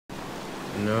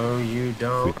No, you If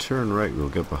don't. we turn right, we'll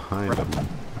get behind him.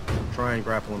 Try and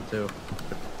grapple him too.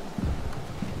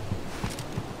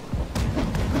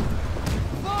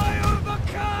 Fire the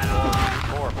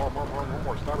cannon!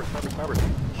 More. Starboard.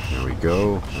 There we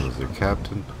go. There's their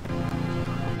captain.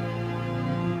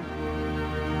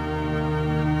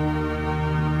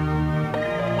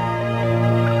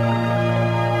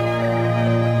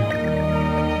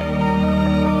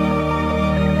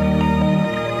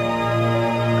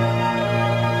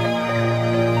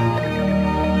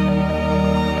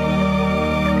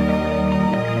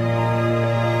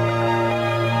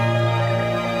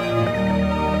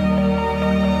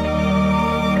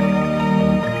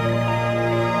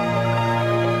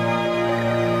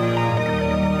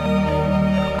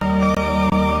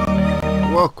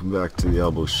 Welcome back to the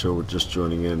Alboe Show. We're just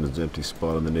joining in. There's an empty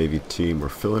spot on the Navy team. We're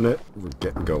filling it. We're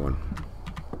getting going.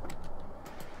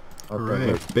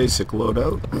 Alright, basic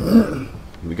loadout.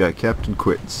 We got Captain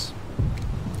Quits.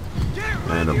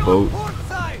 And a boat.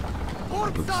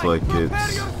 Looks like it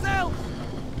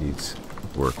needs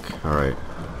work. Alright.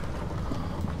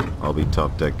 I'll be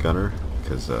top deck gunner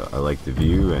because I like the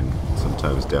view, and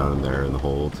sometimes down in there in the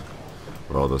hold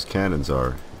where all those cannons are,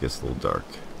 it gets a little dark.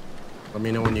 Let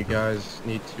me know when you guys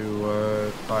need to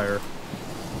fire.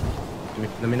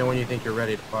 Let me know when you think you're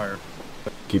ready to fire.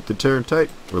 Keep the turn tight.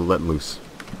 We're letting loose.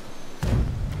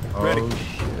 Oh Ready.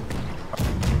 shit.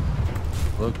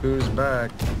 Look who's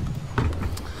back.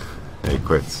 Hey,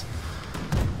 Quits.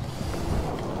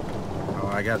 Oh,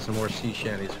 I got some more sea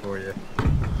shanties for you.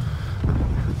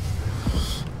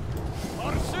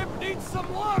 Our ship needs some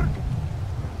work!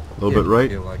 A little bit right.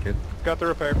 Feel like it. Got the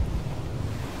repair.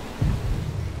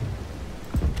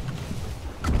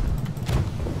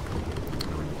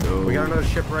 We got another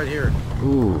ship right here.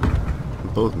 Ooh,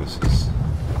 both misses.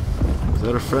 Is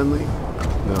that a friendly?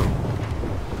 No.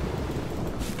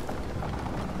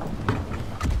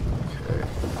 Okay.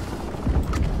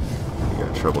 You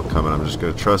got trouble coming. I'm just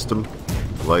gonna trust him.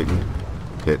 Lighten.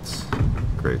 Hits.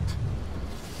 Great.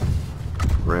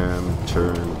 Ram,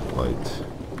 turn, light,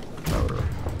 powder.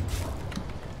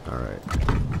 Alright.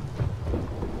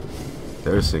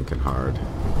 They're sinking hard.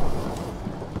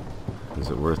 Is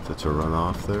it worth it to run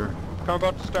off there? Come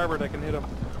about to starboard, I can hit him.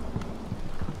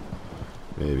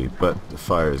 Maybe, but the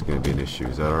fire is going to be an issue.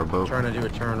 Is that our boat? Trying to do a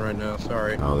turn right now,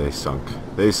 sorry. Oh, they sunk.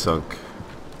 They sunk.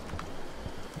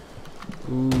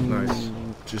 Ooh, Nice.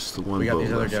 just the one We got boat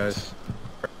these other left. guys.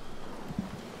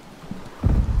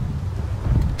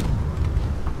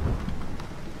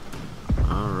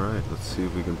 Alright, let's see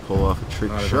if we can pull off a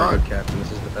trick Not a very shot. good captain.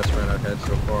 This is the best run I've had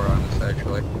so far on this,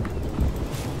 actually.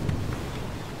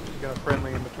 Got a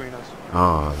friendly in between us.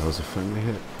 Oh, that was a friendly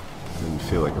hit. Didn't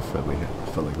feel like a friendly hit. It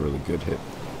felt like a really good hit.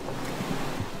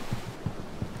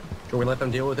 Should we let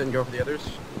them deal with it and go for the others?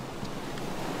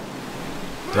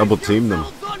 Double team them.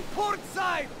 On port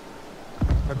side!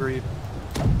 Agreed.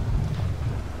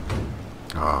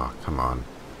 Oh, come on.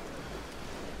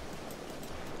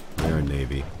 They're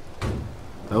Navy.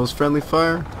 That was friendly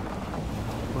fire?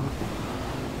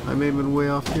 What? I'm aiming way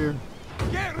off here.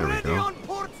 Get There we ready go. on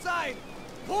port side!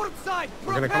 Port side!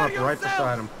 We're gonna come up right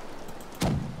beside them.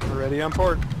 We're ready on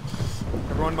port.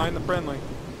 Everyone mind the friendly.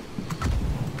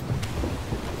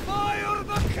 Fire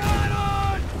the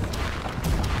cannon!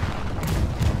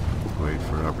 Wait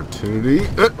for an opportunity.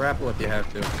 Grapple if you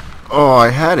have to. Oh, I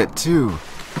had it too.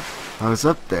 I was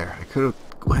up there. I could have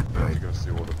went, but I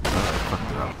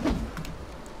fucked it up.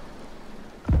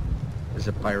 Is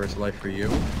a pirate's life for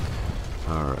you?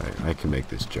 Alright, I can make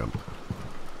this jump.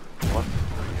 There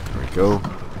we go.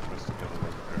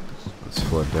 Let's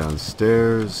flood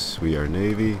downstairs. We are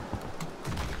Navy.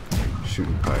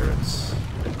 Shooting pirates.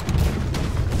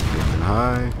 Looking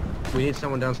high. We need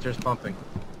someone downstairs pumping.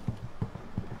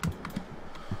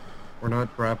 We're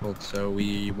not grappled, so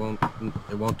we won't.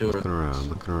 It won't do it. Looking around,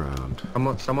 looking around.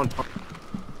 Someone pump.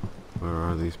 Where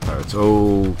are these pirates?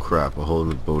 Oh crap, a whole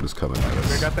new boat is coming at We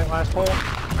us. got that last hole?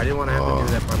 I didn't want to have to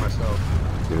do that by myself.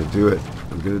 I'm gonna do it.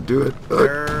 I'm gonna do it.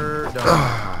 They're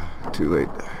done. Too late.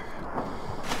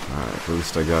 Alright, at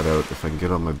least I got out. If I can get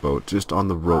on my boat, just on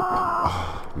the rope.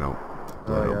 Oh, no.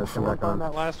 Got out Yeah, come before. back On on.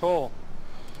 that last hole.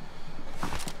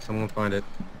 Someone find it.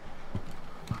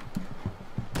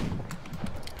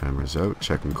 Cameras out,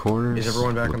 checking corners. Is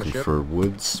everyone back on the looking ship? for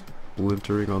wood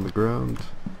splintering on the ground.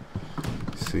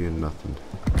 Seeing nothing.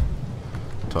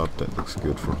 Top deck looks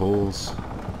good for holes.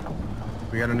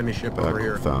 We got an enemy ship Back, over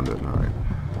here. found it. Alright.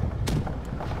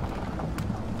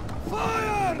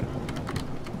 Fire!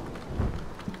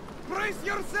 Brace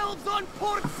yourselves on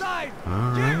port side!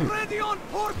 Alright. Get ready on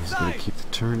port He's gonna side! keep the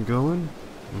turn going.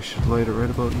 We should light it right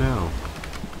about now.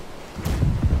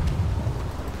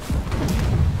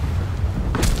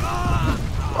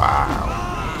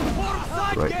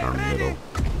 right in our middle.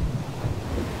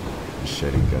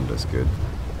 Machete gun does good.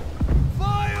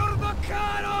 Fire the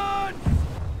cannons!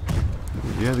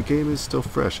 Yeah, the game is still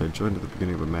fresh. I joined at the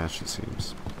beginning of a match, it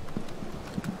seems.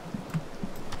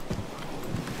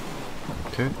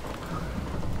 Okay.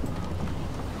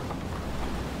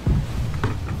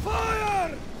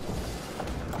 Fire!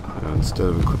 Instead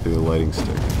of equipping the lighting stick,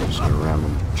 I'm just gonna ram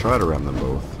them. Try to ram them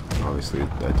both. Obviously,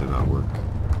 that did not work.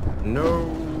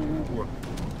 No.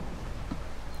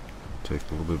 Take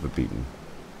a little bit of a beating.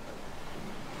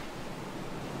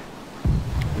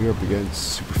 We're up against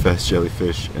super fast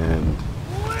jellyfish and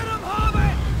Let 'em have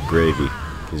it! gravy.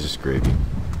 He's just gravy.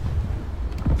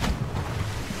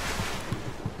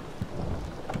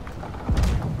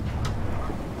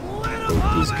 Let 'em Both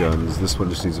have these it! guns. This one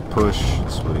just needs a push.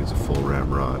 This one needs a full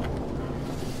ramrod.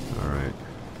 Alright.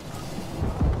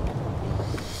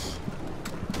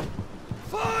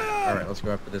 Fire! All right, let's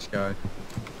go after this guy.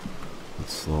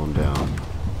 Let's slow him down.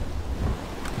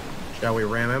 Shall we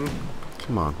ram him?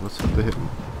 Come on, let's hope they hit him.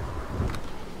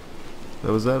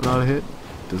 Was that not a hit?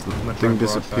 Does the gonna thing try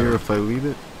broadside disappear him. if I leave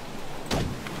it?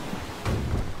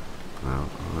 No,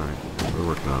 alright. We're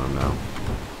working on him now.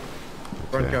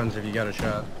 Front Okay. guns if you got a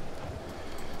shot.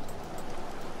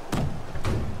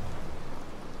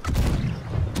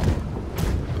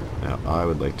 Now I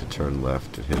would like to turn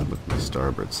left and hit him with my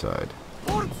starboard side.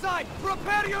 Port side,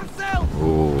 prepare yourself!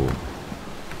 Oh.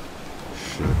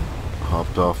 Should have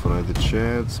hopped off when I had the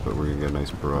chance, but we're gonna get a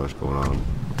nice barrage going on him.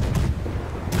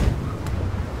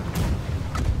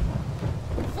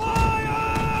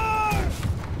 Fire!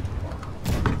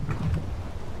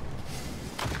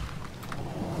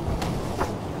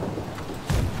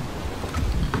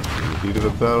 In the heat of a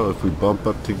battle, if we bump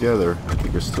up together, I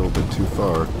think we're still a bit too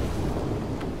far.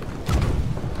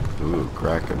 Ooh,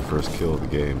 Kraken, first kill of the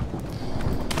game.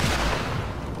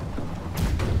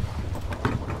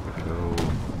 Go.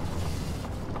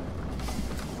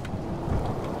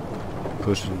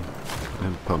 Pushing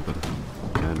and pumping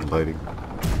and lighting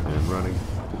and running.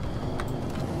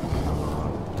 Come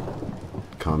on.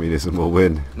 Communism will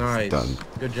win. Nice. It's done.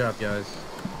 Good job, guys.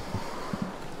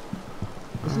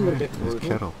 This is a Alright, bit there's brutal.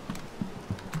 Kettle.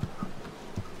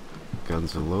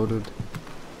 Guns are loaded.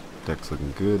 Deck's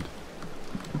looking good.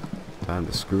 Time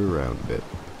to screw around a bit.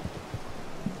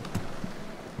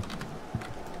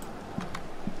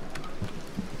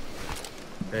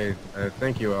 Hey,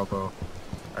 thank you, Alboe.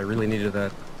 I really needed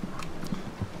that.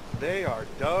 They are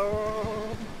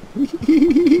dumb.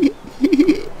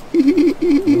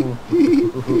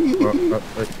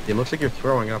 It looks like you're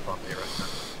throwing up on me right now.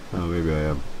 Oh, maybe I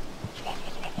am.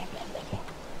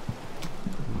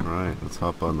 Alright, let's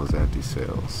hop on those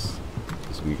anti-sails.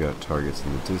 Because we got targets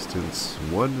in the distance.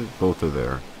 Both are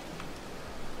there.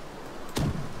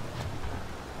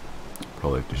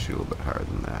 Probably have to shoot a little bit higher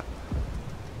than that.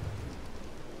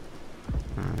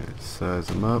 Alright, size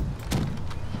them up.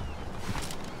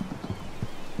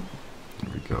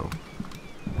 There we go.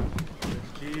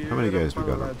 How many guys we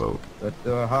got on a boat? But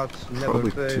the hearts Probably never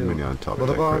fail. too many on top Well,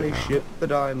 deck the right Barney now. ship, the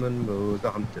diamond moves,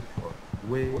 the hunted for.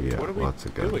 Yeah, What are we lots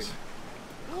of doing? guns.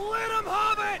 Let 'em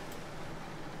have it!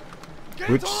 Get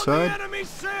Which on side? the enemy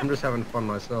ship! I'm just having fun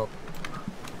myself.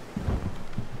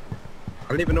 I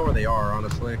don't even know where they are,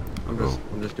 honestly.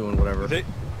 I'm just doing whatever.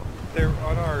 They're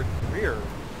on our rear.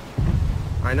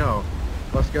 I know.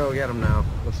 Let's go get them now.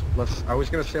 Let's. I was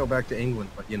gonna sail back to England,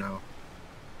 but you know.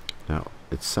 Now,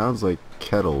 it sounds like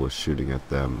Kettle was shooting at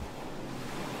them.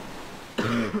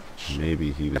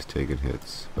 Maybe he was taking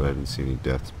hits, but I didn't see any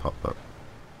deaths pop up.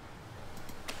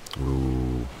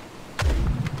 Ooh.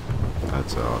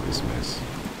 That's an obvious miss.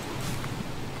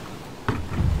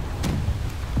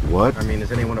 What? I mean,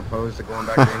 is anyone opposed to going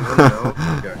back to England? No.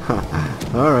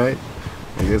 Okay. Alright.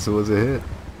 I guess it was a hit.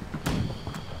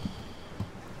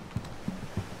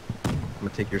 I'm gonna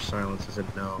take your silence as a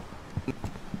no.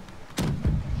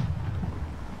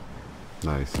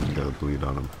 Nice. You got a bleed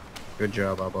on him. Good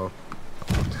job, Alboe.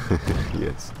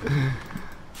 Yes.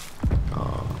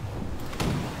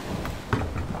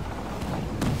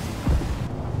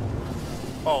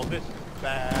 Oh, this is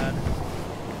bad.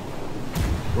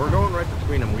 We're going right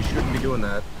between them. We shouldn't be doing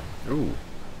that. Ooh.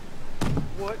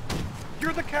 What?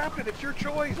 You're the captain. It's your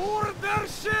choice. Board their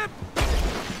ship!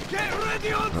 Get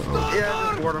ready on Uh-oh. Yeah, just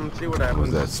starboard! board them. See what Was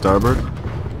happens. that starboard?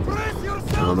 Brace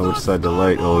yourselves I don't know which on side to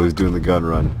light. Oh, starboard! he's doing the gun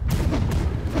run.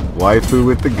 Waifu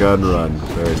with the gun run.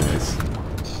 Very nice.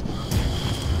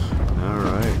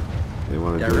 Alright. They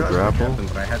want Yeah, to I do a realized what grapple? happened,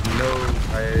 but I had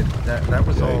that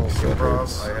was all Yikes, that improv.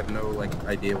 hurts. I had no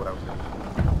idea what I was doing.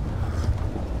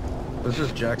 Let's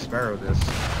just Jack Sparrow this.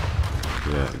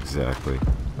 Yeah, exactly.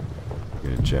 I'm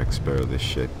gonna Jack Sparrow this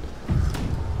shit.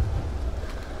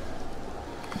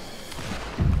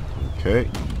 Okay.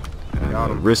 And Got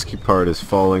the him. risky part is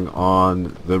falling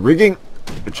on the rigging,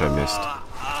 which I missed.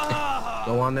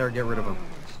 Go on there, get rid of him.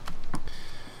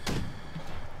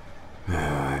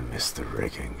 I missed the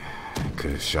rigging. I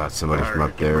could have shot somebody from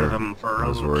up Get rid there. of him for I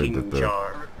was worried that the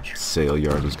charge. sail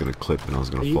yard was going to clip and I was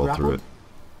going to fall through it.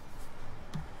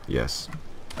 Yes.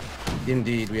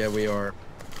 Indeed, yeah, we are.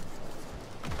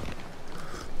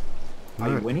 Are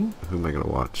you winning? Who am I going to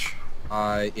watch?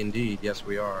 Indeed, yes,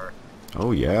 we are.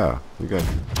 Oh yeah, we got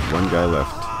one guy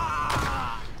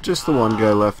left. Just the one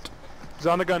guy left. He's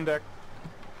on the gun deck.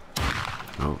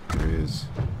 Oh, there he is.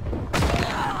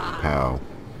 Pow.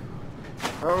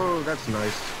 Oh, that's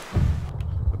nice.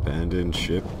 Abandoned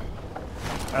ship.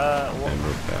 And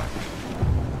we're back.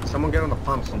 Someone get on the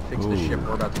pumps and fix the Ooh. ship.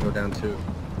 We're about to go down too.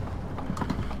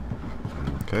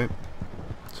 Okay.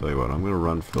 Tell you what, I'm gonna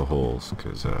run for the holes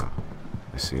because I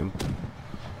see him.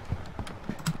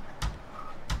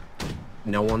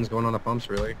 No one's going on the pumps,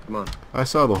 really? Come on. I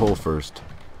saw the hole first.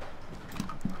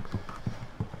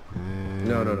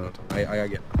 No. I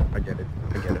get it. I get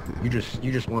it.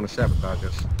 You just want to sabotage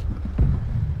us.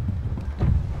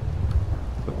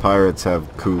 The pirates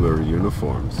have cooler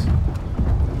uniforms.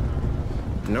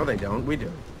 No, they don't. We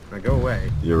do. Now go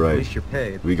away. You're right. At least you're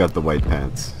paid. We got the white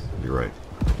pants. You're right.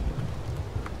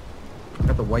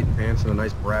 Got the white pants and the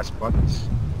nice brass buttons.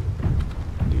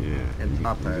 Yeah. And you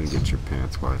top can hats. get your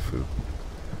pants, waifu.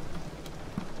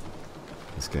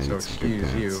 This guy So needs some good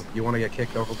excuse pants. you. You want to get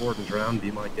kicked overboard and drown? Be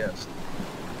my guest.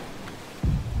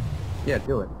 Yeah,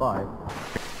 do it. Bye.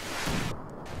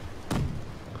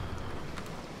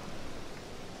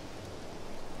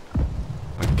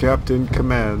 A captain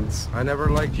commands. I never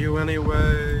liked you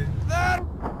anyway. There!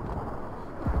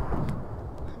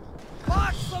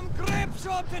 Flash some grape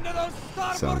shot into those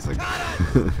starboard Sounds like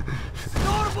cannons!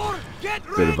 Starboard, get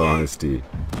bit ready! of honesty.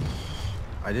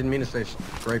 I didn't mean to say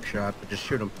grape shot, but just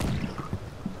shoot him.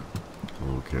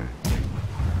 Okay.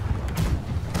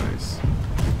 Nice.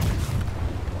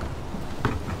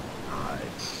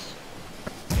 Nice.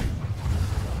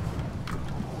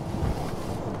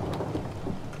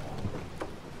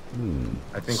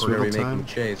 I think we're Swivel gonna be time? making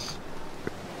chase.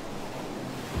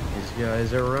 These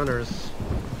guys are runners.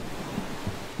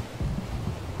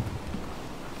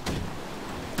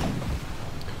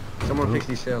 Someone fix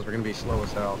these sails. We're gonna be slow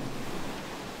as hell.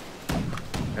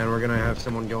 And we're gonna have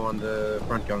someone go on the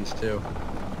front guns too.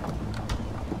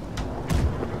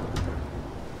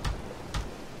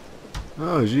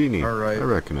 Oh, Genie. All right. I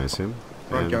recognize him.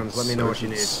 Front And guns, let me know what you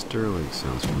Sergeant need. Sterling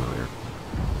sounds familiar.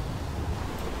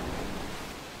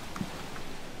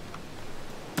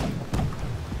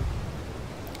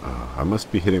 I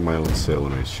must be hitting my own sail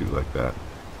when I shoot like that.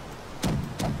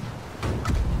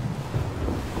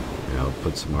 Yeah, I'll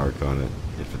put some arc on it,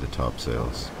 hit for the top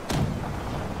sails.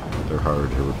 They're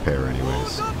hard to repair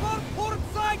anyways. Hold up on port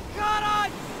side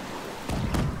cannons!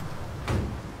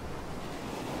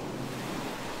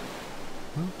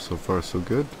 Well, so far so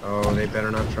good. Oh, they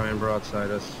better not try and broadside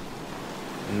us.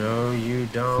 No, you If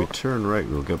we don't. turn right,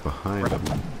 we'll get behind them.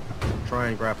 Try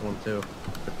and grapple them too.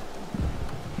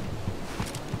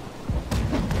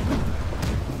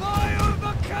 Fire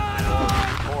the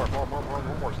cannon!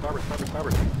 More.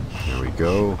 Starboard. There we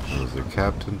go. That was their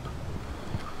captain.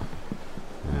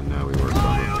 And now we work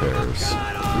on repairs.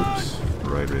 Oops,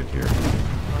 right in here.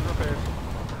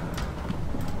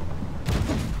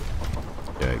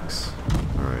 Yikes.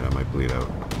 Alright, I might bleed out.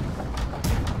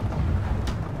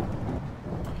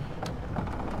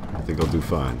 I think I'll do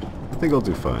fine.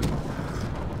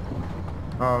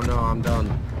 Oh no, I'm done.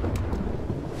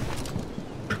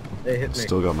 They hit me.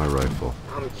 Still got my rifle.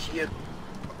 I'm shit.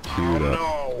 Queued up.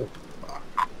 No.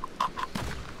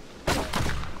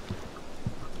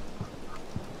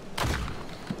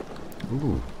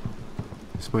 Ooh.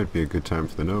 This might be a good time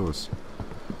for the nose.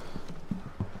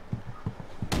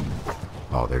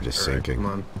 Oh, they're just All right, sinking. come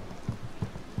on.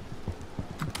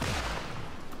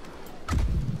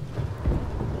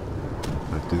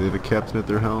 Do they have a captain at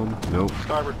their helm? Nope.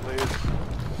 Starboard, please.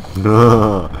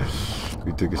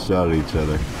 We took a shot at each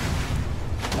other.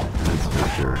 That's for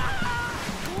sure.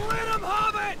 Let 'em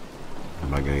have it!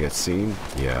 Am I gonna get seen?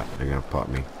 Yeah, they're gonna pop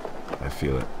me. I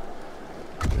feel it.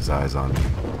 His eyes on me.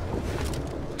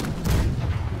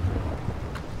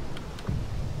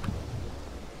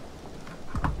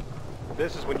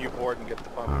 This is when you board and get the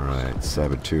bumpers. Alright,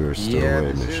 saboteur Yeah,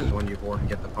 stowaway this mission. is when you board and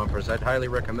get the pumpers. I'd highly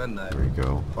recommend that. There we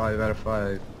go. 5 out of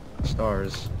 5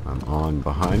 stars. I'm on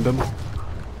behind them.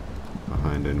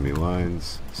 Behind enemy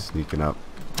lines. Sneaking up.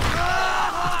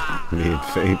 Me and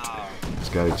Feint.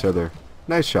 Just got each other.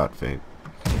 Nice shot, Feint.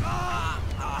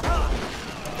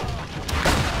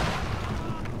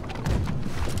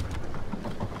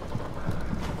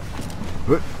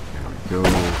 go.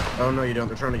 Oh no, you don't.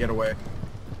 They're trying to get away.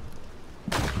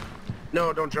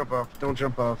 No, don't jump off. Don't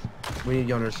jump off. We need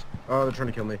gunners. Oh, they're trying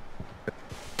to kill me.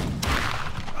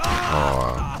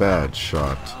 Oh, bad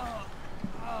shot.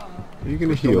 Are you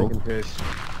gonna Still heal? making pace.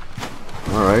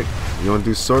 Alright. You wanna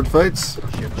do sword fights?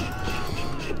 Shit.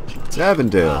 It's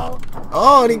Avondale.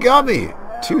 Oh, and he got me!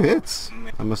 2 hits.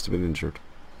 I must have been injured.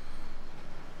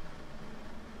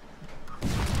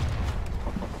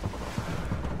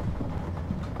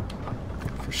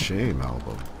 For shame,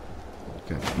 Alboe.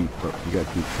 You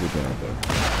got beat pretty bad there.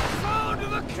 Sound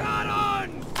of the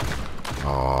cannon!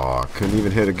 Oh, couldn't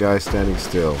even hit a guy standing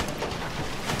still.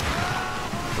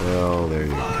 Well, there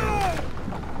you go.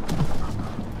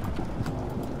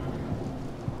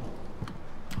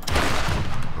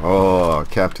 Oh,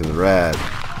 Captain Rad.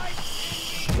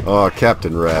 Oh,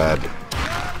 Captain Rad.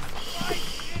 I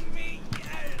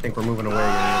think we're moving away.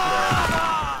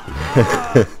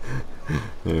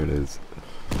 There it is.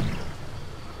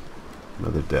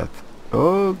 Another death.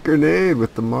 Oh, grenade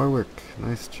with the Marwick.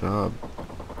 Nice job.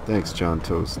 Thanks, John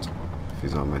Toast. If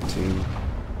he's on my team.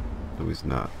 No, he's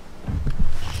not.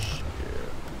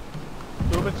 A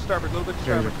little bit starboard, a little bit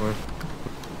starboard.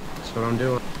 That's what I'm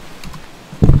doing.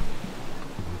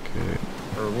 Okay.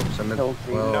 Or whoops, I meant. No,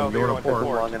 Well, you're on a port.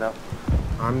 long enough.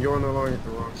 I'm going along the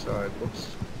wrong side.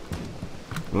 Whoops.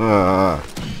 Ah.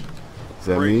 Is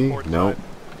that Brace me? port Nope.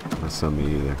 side. That's not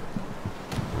me either.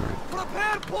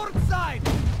 Prepare port side!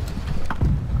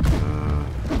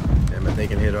 Damn it, they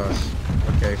can hit us.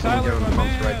 Okay, so we're getting the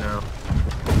pumps right now.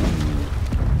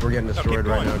 We're getting destroyed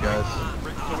right now, guys.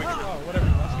 So we can, whatever.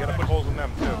 You gotta put holes in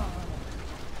them too.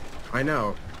 I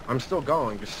know. I'm still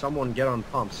going. Just someone get on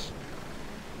pumps.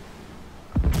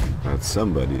 That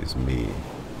somebody is me.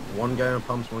 One guy on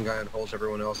pumps, one guy on holes,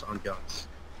 everyone else on guns.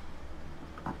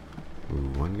 Ooh,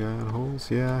 one guy on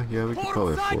holes? Yeah, we could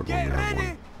probably afford one. We have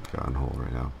one guy on hole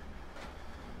right now.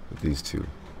 But these two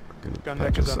are gonna Gun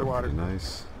patch deck is us up underwater. pretty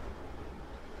nice.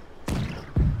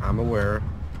 I'm aware.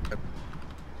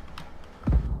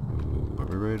 Ooh, are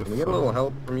we ready to Can we get a little fight?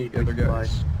 help from you other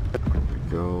guys? There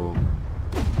we go.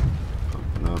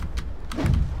 Pumping up.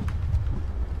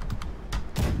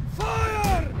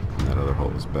 Fire! And that other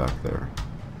hole is back there.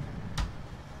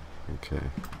 Okay.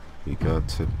 He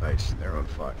got it. Nice, they're on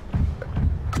fire.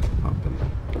 Pumping.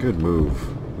 Good move.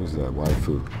 Who's that?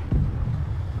 Waifu.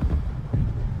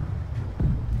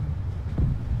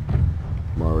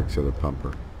 Marwick's the other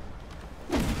pumper.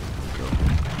 Go.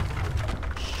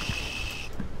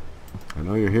 I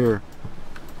know you're here.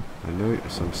 I know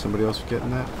somebody else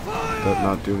getting that. That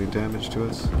not do any damage to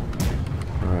us.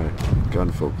 Alright,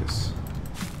 gun focus.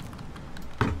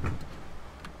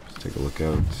 Let's take a look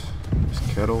out. There's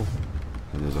Kettle,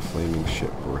 and there's a flaming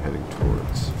ship we're heading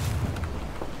towards.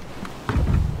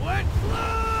 Let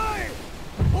fly!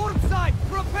 Port side,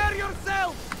 prepare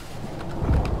yourself!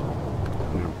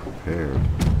 I'm prepared.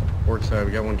 Port side,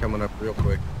 we got one coming up real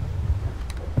quick.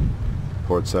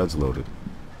 Port side's loaded.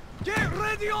 Get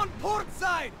ready on port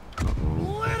side!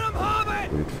 Uh-oh. Let him have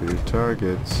it! Wait for your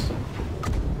targets.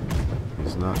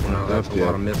 He's not No, lined that's up a lot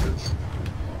yet. of misses.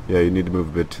 Yeah, you need to move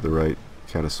a bit to the right.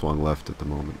 Kind of swung left at the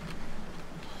moment.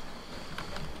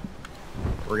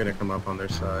 We're gonna come up on their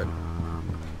side.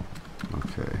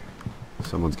 Okay.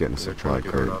 Someone's getting a They're supply trying to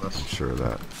get in cart. on us. I'm sure of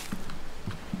that.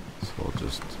 So I'll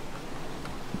just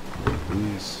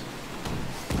move these.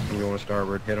 I'm going to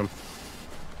starboard, hit them.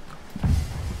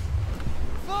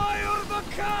 Fire the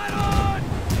cannon!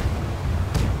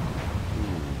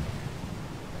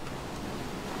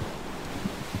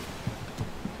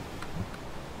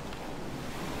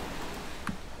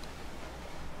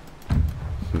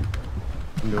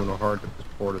 I'm doing as hard with this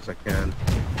port as I can.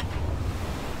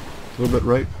 A little bit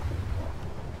right.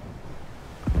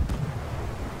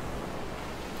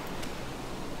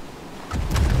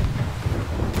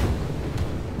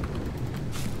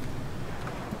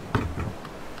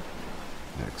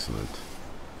 Excellent.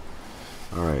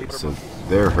 Alright, so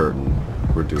they're hurting.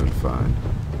 We're doing fine.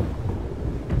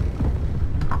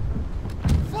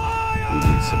 We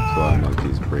need supply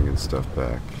monkeys bringing stuff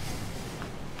back.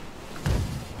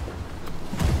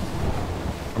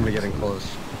 I'm gonna get in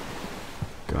close.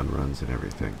 Gun runs and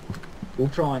everything. We'll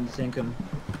try and sink them.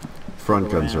 Front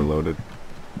guns are loaded.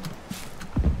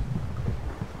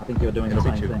 I think you're doing the It'll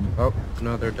be same two. thing. Oh,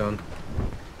 no, they're done.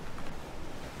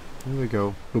 Here we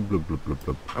go. Blub, blub, blub, blub,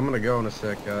 blub. I'm gonna go in a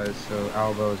sec, guys, so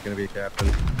Alboe is gonna be captain.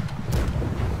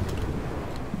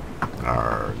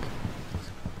 Arg.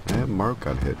 And Mark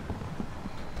got hit.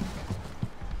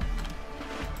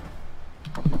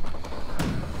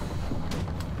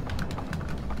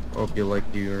 Hope you like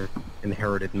your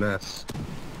inherited mess.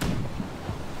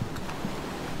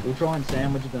 We'll try and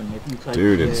sandwich them if you take.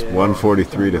 Dude, it's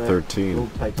 143 to 13. We'll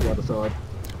take the other side.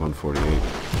 148.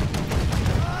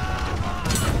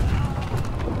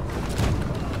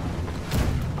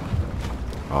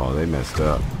 Oh, they messed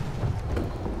up.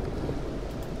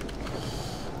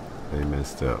 They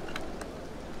messed up.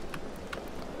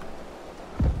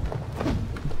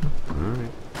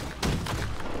 Alright.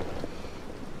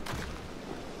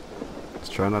 Let's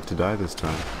try not to die this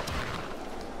time.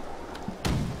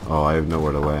 Oh, I have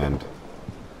nowhere to land.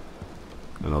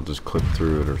 And I'll just clip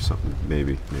through it or something.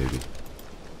 Maybe.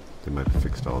 They might have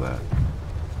fixed all that.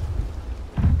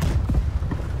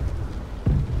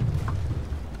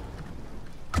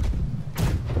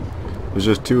 There's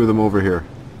just 2 of them over here.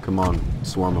 Come on,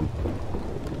 swarm them.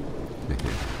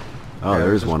 Oh, Yeah,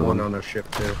 there's one of them. on our ship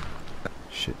too.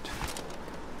 Shit.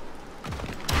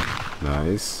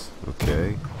 Nice.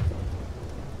 Okay.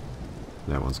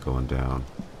 That one's going down.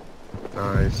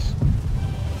 Nice.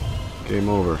 Game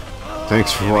over.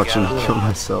 Thanks for watching me kill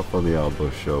myself on the Alboe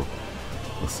Show.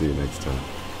 I'll see you next time.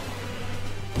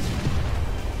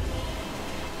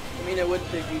 I mean, I would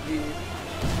say GG.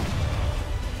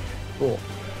 Cool.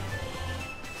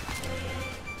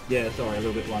 Yeah, sorry, a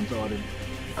little bit one-sided.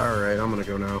 Alright, I'm gonna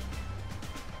go now.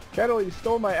 Kettle, you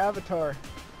stole my avatar.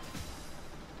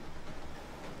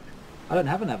 I don't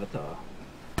have an avatar.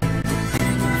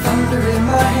 Thunder in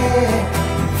my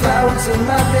head, clouds in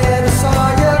my bed, I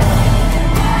saw you.